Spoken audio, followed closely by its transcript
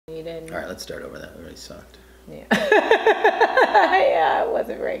you didn't. All right, let's start over. That really sucked. Yeah. Yeah, it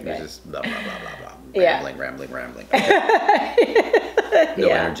wasn't very It good. was just blah, blah, blah, blah, blah. Yeah. Rambling. Okay. No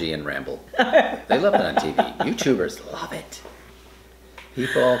energy and ramble. They love it on TV. YouTubers love it.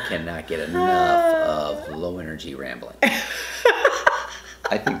 People cannot get enough of low energy rambling.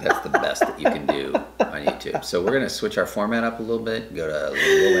 I think that's the best that you can do on YouTube. So we're going to switch our format up a little bit, go to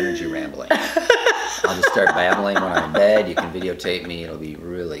low energy rambling. I'll just start babbling when I'm in bed. You can videotape me. It'll be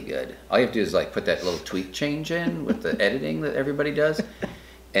really good. All you have to do is like put that little tweak change in with the editing that everybody does.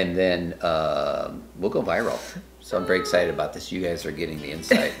 And then we'll go viral. So I'm very excited about this. You guys are getting the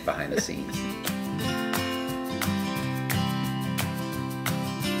insight behind the scenes.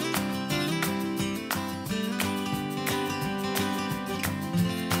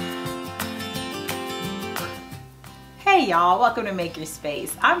 Hey y'all, welcome to Make Your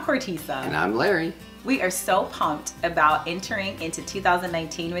Space. I'm Cortisa. And I'm Larry. We are so pumped about entering into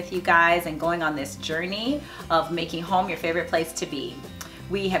 2019 with you guys and going on this journey of making home your favorite place to be.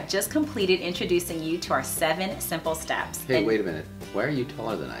 We have just completed introducing you to our 7 simple steps. Hey, wait a minute. Why are you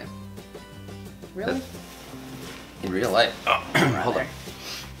taller than I am? Really? In real life. Oh, hold on.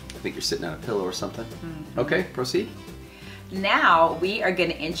 I think you're sitting on a pillow or something. Mm-hmm. Okay, proceed. Now we are going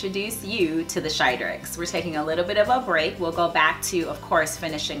to introduce you to the Shydrix. We're taking a little bit of a break. We'll go back to, of course,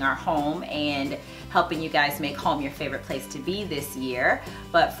 finishing our home and helping you guys make home your favorite place to be this year.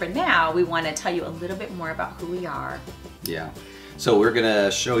 But for now, we want to tell you a little bit more about who we are. Yeah. So we're going to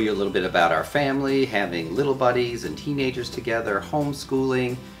show you a little bit about our family, having little buddies and teenagers together,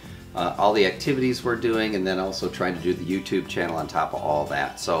 homeschooling, all the activities we're doing, and then also trying to do the YouTube channel on top of all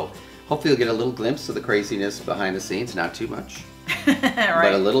that. So hopefully you'll get a little glimpse of the craziness behind the scenes, not too much, Right.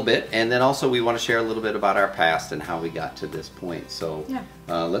 but a little bit. And then also we want to share a little bit about our past and how we got to this point. So yeah.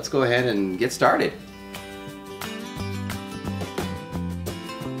 Let's go ahead and get started.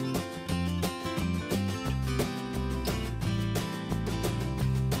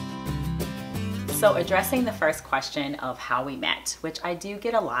 So addressing the first question of how we met, which I do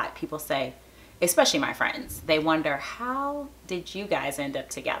get a lot, people say, especially my friends, they wonder, how did you guys end up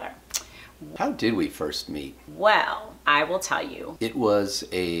together? How did we first meet? Well, I will tell you. It was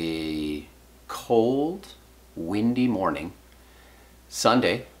a cold, windy morning,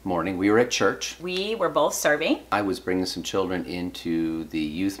 Sunday morning. We were at church. We were both serving. I was bringing some children into the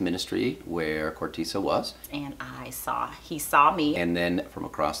youth ministry where Cortisa was. And he saw me. And then from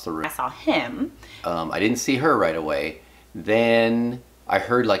across the room, I saw him. I didn't see her right away. Then I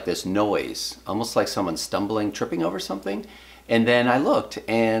heard like this noise, almost like someone stumbling, tripping over something. And then I looked,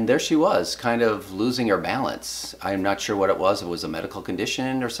 and there she was, kind of losing her balance. I'm not sure what it was. It was a medical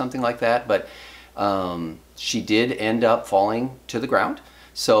condition or something like that, but she did end up falling to the ground.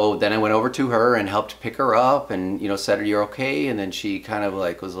 So then I went over to her and helped pick her up and, you know, said, "Are you okay?" And then she kind of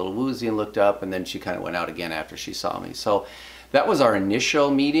like was a little woozy and looked up, and then she kind of went out again after she saw me. So that was our initial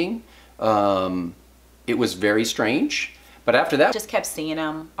meeting. It was very strange. But after that, just kept seeing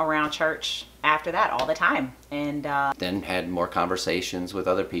him around church after that all the time. And then had more conversations with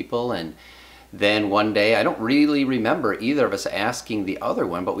other people. And then one day, I don't really remember either of us asking the other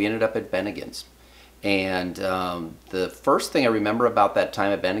one, but we ended up at Bennigan's. And the first thing I remember about that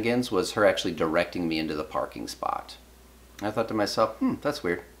time at Bennigan's was her actually directing me into the parking spot. I thought to myself, that's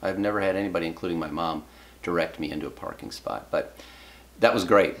weird. I've never had anybody, including my mom, direct me into a parking spot. But that was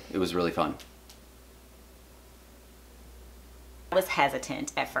great. It was really fun. I was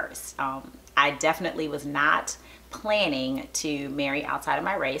hesitant at first. I definitely was not planning to marry outside of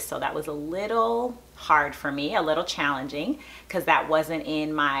my race, so that was a little hard for me, a little challenging, because that wasn't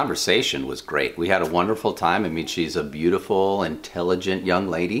in my... Conversation was great. We had a wonderful time. I mean, she's a beautiful, intelligent young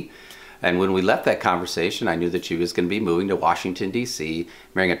lady. And when we left that conversation, I knew that she was going to be moving to Washington, D.C.,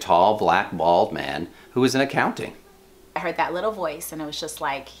 marrying a tall, black, bald man who was in accounting. I heard that little voice, and it was just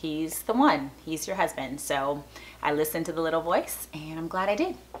like, he's the one. He's your husband. So I listened to the little voice, and I'm glad I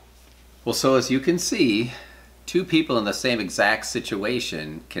did. Well, so as you can see, two people in the same exact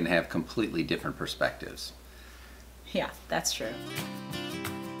situation can have completely different perspectives. Yeah, that's true.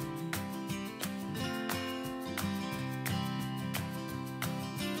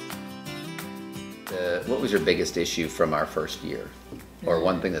 What was your biggest issue from our first year? Or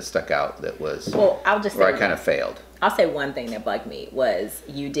one thing that stuck out that was, Well, I'll just say, where I kind of failed? I'll say one thing that bugged me was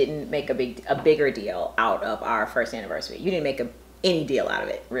you didn't make a bigger deal out of our first anniversary. You didn't make any deal out of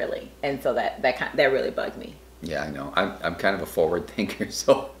it, really, and so that really bugged me. Yeah, I know. I'm kind of a forward thinker,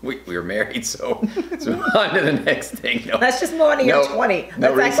 so we were married, so let's move on to the next thing. No, Let's just move on to year 20.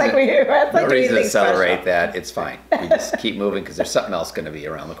 No Let's act like we're here. Let's no like do reason to anything celebrate special. that. It's fine. We just keep moving because there's something else going to be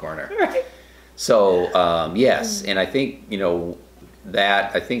around the corner. Right. So yes, and I think, you know,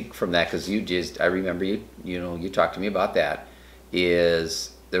 that, I think from that, because I remember you talked to me about that,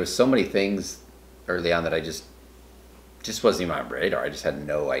 is there was so many things early on that I just wasn't even on my radar. I just had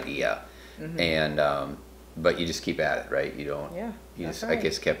no idea. And, but you just keep at it, right? You don't, I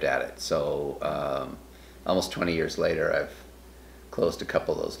just kept at it. So, almost 20 years later, I've closed a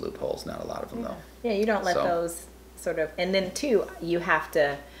couple of those loopholes, not a lot of them though. Yeah, you don't let those sort of, and then too, you have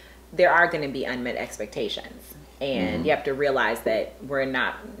to, there are going to be unmet expectations. And you have to realize that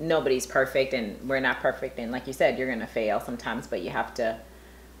nobody's perfect, and we're not perfect. And like you said, you're going to fail sometimes, but you have to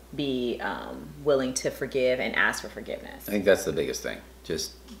be willing to forgive and ask for forgiveness. I think that's the biggest thing,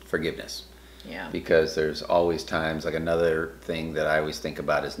 just forgiveness. Yeah. Because there's always times, like another thing that I always think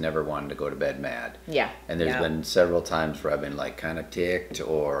about is never wanting to go to bed mad. Yeah. And there's been several times where I've been like kind of ticked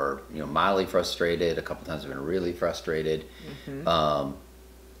or, mildly frustrated. A couple times I've been really frustrated.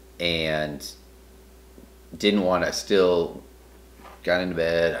 And didn't want to, still got into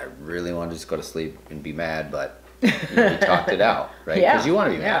bed. I really wanted to just go to sleep and be mad, but we talked it out, right? Because you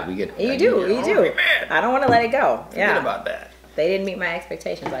want to be mad. We get you do. Be mad. I don't want to let it go. Forget about that. They didn't meet my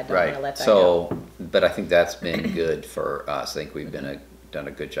expectations. I don't want to let that go. But I think that's been good for us. I think we've done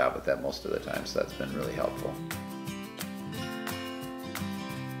a good job with that most of the time, so that's been really helpful.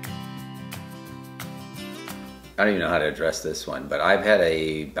 I don't even know how to address this one, but I've had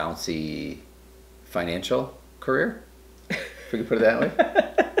a bouncy financial career, if we could put it that way.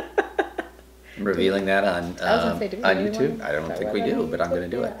 I'm revealing that on YouTube. I don't think we do, but I'm going to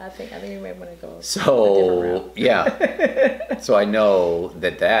do it. I think you may want to go. So yeah, so I know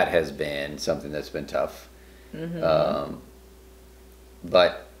that has been something that's been tough,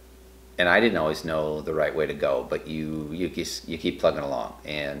 but I didn't always know the right way to go. But you keep plugging along,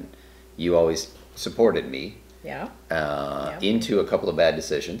 and you always supported me. Into a couple of bad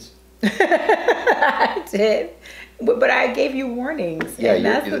decisions. I did, but I gave you warnings. Yeah, and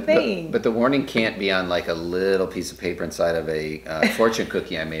that's the thing. But the warning can't be on like a little piece of paper inside of a fortune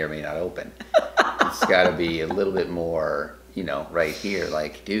cookie I may or may not open. It's got to be a little bit more, right here.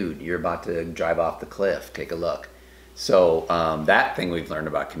 Like, dude, you're about to drive off the cliff. Take a look. So that thing we've learned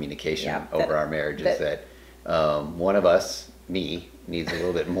about communication over our marriage is that one of us, me, needs a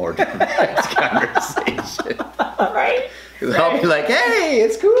little bit more direct conversation. Right? Because I'll be like, hey,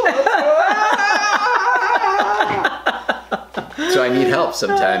 it's cool. So I need help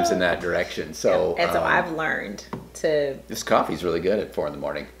sometimes in that direction. So and so I've learned to. This coffee's really good at 4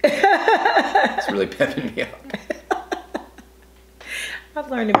 a.m. It's really pepping me up.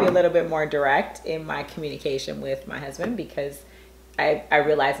 I've learned to be a little bit more direct in my communication with my husband because I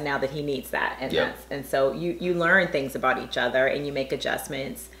realize now that he needs that, and so you learn things about each other and you make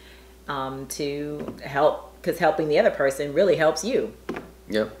adjustments to help, because helping the other person really helps you.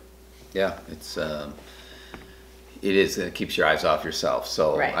 Yep. Yeah, it keeps your eyes off yourself.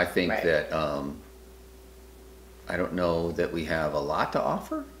 So I think that I don't know that we have a lot to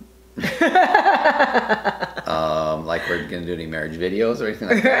offer. Like we're going to do any marriage videos or anything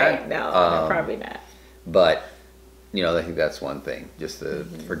like that. No, probably not. But I think that's one thing, just the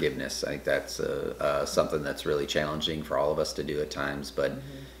forgiveness. I think that's something that's really challenging for all of us to do at times. But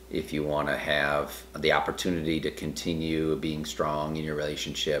if you want to have the opportunity to continue being strong in your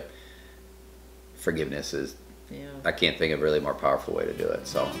relationship, forgiveness is, I can't think of a really more powerful way to do it.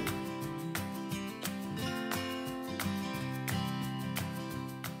 So.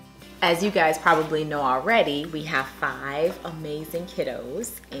 As you guys probably know already, we have 5 amazing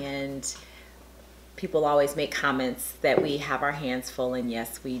kiddos, and people always make comments that we have our hands full, and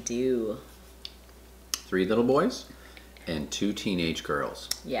yes, we do. 3 little boys and 2 teenage girls.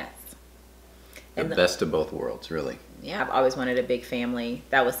 Yes. The best of both worlds, really. Yeah, I've always wanted a big family.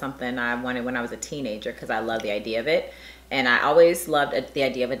 That was something I wanted when I was a teenager because I love the idea of it. And I always loved the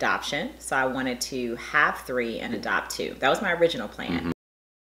idea of adoption. So I wanted to have 3 and adopt 2. That was my original plan.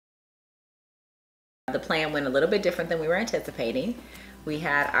 The plan went a little bit different than we were anticipating. We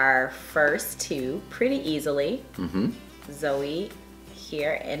had our first 2 pretty easily. Zoe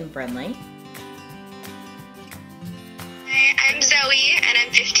here and Brinley. Hi, I'm Zoe and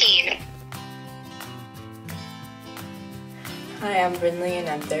I'm 15. Hi, I'm Brinley and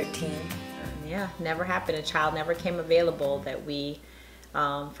I'm 13. Yeah, never happened. A child never came available that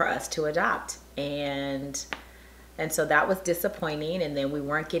for us to adopt. And so that was disappointing, and then we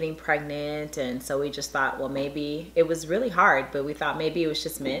weren't getting pregnant, and so we just thought, well, maybe it was really hard, but we thought maybe it was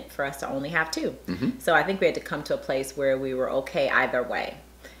just meant for us to only have 2. So I think we had to come to a place where we were okay either way.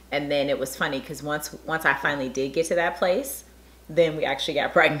 And then it was funny because once I finally did get to that place, then we actually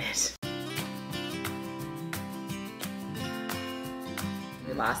got pregnant.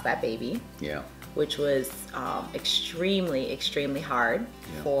 We lost that baby. Yeah. which was extremely hard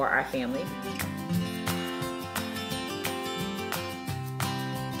for our family.